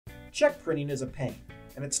Check printing is a pain,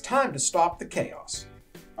 and it's time to stop the chaos.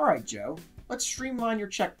 All right, Joe, let's streamline your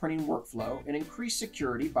check printing workflow and increase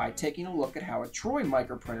security by taking a look at how a TROY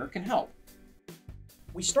MICR Printer can help.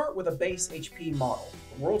 We start with a base HP model,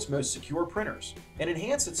 the world's most secure printers, and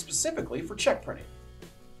enhance it specifically for check printing.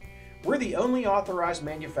 We're the only authorized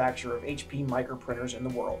manufacturer of HP micro printers in the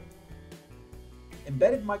world.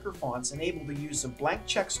 Embedded micro fonts enable the use of blank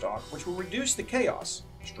check stock, which will reduce the chaos,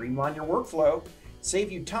 streamline your workflow,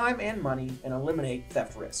 save you time and money, and eliminate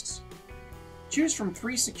theft risks. Choose from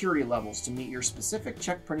 3 security levels to meet your specific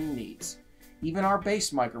check printing needs. Even our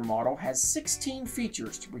base micro model has 16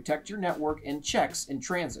 features to protect your network and checks in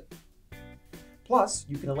transit. Plus,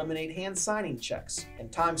 you can eliminate hand signing checks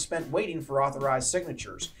and time spent waiting for authorized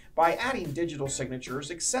signatures by adding digital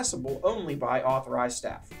signatures accessible only by authorized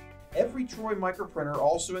staff. Every TROY micro printer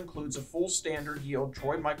also includes a full standard yield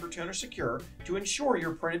TROY micro toner secure to ensure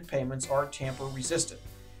your printed payments are tamper resistant.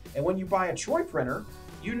 And when you buy a TROY printer,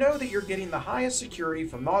 you know that you're getting the highest security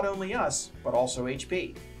from not only us, but also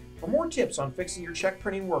HP. For more tips on fixing your check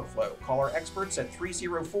printing workflow, call our experts at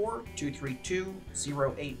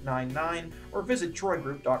 304-232-0899 or visit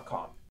troygroup.com.